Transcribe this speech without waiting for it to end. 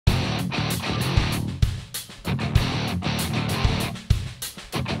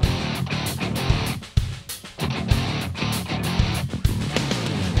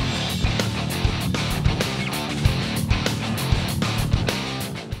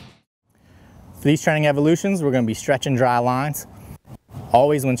For these training evolutions, we're going to be stretching dry lines.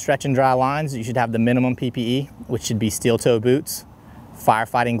 Always when stretching dry lines, you should have the minimum PPE, which should be steel toe boots,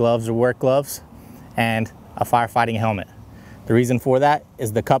 firefighting gloves or work gloves, and a firefighting helmet. The reason for that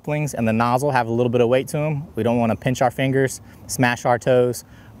is the couplings and the nozzle have a little bit of weight to them. We don't want to pinch our fingers, smash our toes,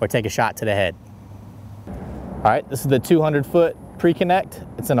 or take a shot to the head. All right, this is the 200-foot pre-connect.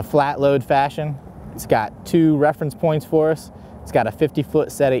 It's in a flat load fashion. It's got 2 reference points for us. It's got a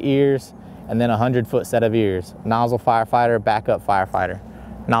 50-foot set of ears and then a 100-foot set of ears. Nozzle firefighter, backup firefighter.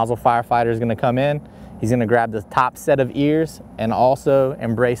 Nozzle firefighter is going to come in. He's going to grab the top set of ears and also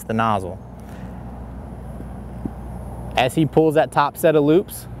embrace the nozzle. As he pulls that top set of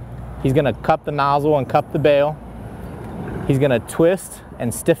loops, he's going to cup the nozzle and cup the bail. He's going to twist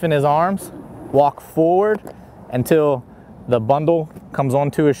and stiffen his arms, walk forward until the bundle comes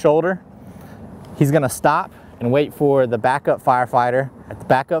onto his shoulder. He's going to stop and wait for the backup firefighter. The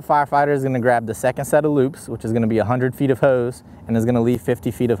backup firefighter is going to grab the second set of loops, which is going to be 100 feet of hose, and is going to leave 50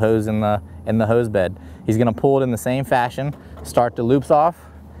 feet of hose in the hose bed. He's going to pull it in the same fashion, start the loops off.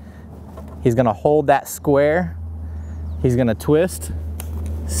 He's going to hold that square. He's going to twist,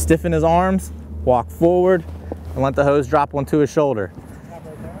 stiffen his arms, walk forward, and let the hose drop onto his shoulder.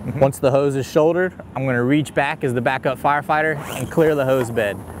 Once the hose is shouldered, I'm going to reach back as the backup firefighter and clear the hose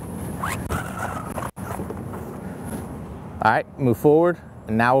bed. All right, move forward,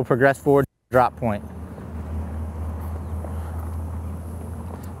 and now we'll progress forward to the drop point.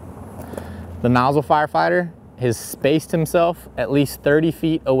 The nozzle firefighter has spaced himself at least 30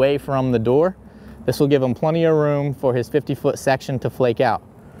 feet away from the door. This will give him plenty of room for his 50-foot section to flake out.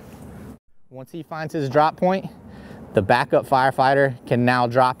 Once he finds his drop point, the backup firefighter can now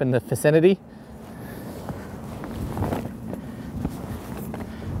drop in the vicinity.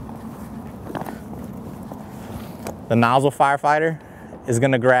 The nozzle firefighter is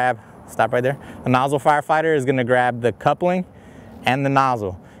going to grab, stop right there. The nozzle firefighter is going to grab the coupling and the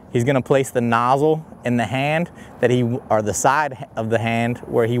nozzle. He's going to place the nozzle in the hand or the side of the hand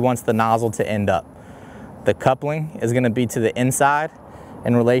where he wants the nozzle to end up. The coupling is going to be to the inside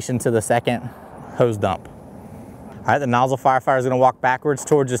in relation to the second hose dump. All right, the nozzle firefighter is going to walk backwards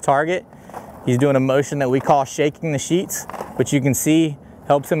towards his target. He's doing a motion that we call shaking the sheets, which you can see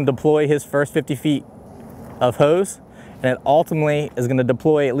helps him deploy his first 50 feet of hose, and it ultimately is going to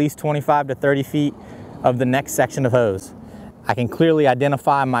deploy at least 25 to 30 feet of the next section of hose. I can clearly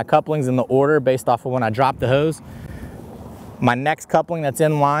identify my couplings in the order based off of when I drop the hose. My next coupling that's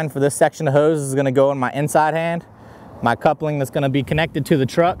in line for this section of hose is going to go in my inside hand. My coupling that's going to be connected to the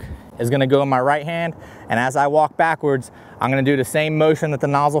truck is going to go in my right hand, and as I walk backwards, I'm going to do the same motion that the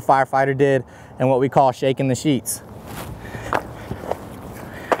nozzle firefighter did and what we call shaking the sheets.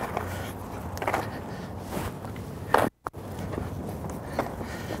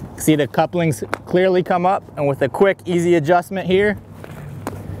 See the couplings clearly come up, and with a quick, easy adjustment here,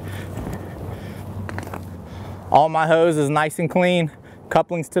 all my hose is nice and clean.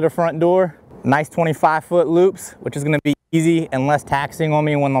 Couplings to the front door, nice 25-foot loops, which is going to be easy and less taxing on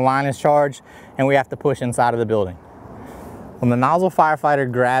me when the line is charged and we have to push inside of the building. When the nozzle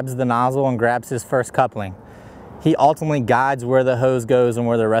firefighter grabs the nozzle and grabs his first coupling, he ultimately guides where the hose goes and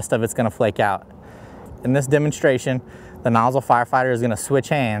where the rest of it's going to flake out. In this demonstration, the nozzle firefighter is going to switch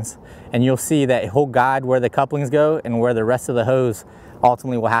hands, and you'll see that he'll guide where the couplings go and where the rest of the hose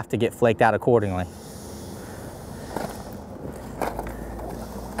ultimately will have to get flaked out accordingly.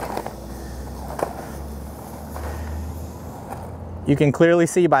 You can clearly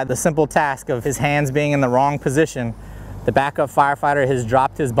see by the simple task of his hands being in the wrong position, the backup firefighter has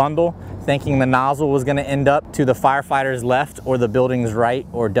dropped his bundle, thinking the nozzle was going to end up to the firefighter's left or the building's right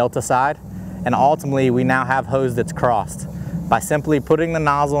or delta side. And ultimately, we now have hose that's crossed. By simply putting the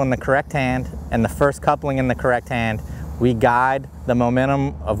nozzle in the correct hand and the first coupling in the correct hand, we guide the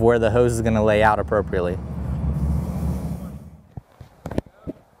momentum of where the hose is going to lay out appropriately.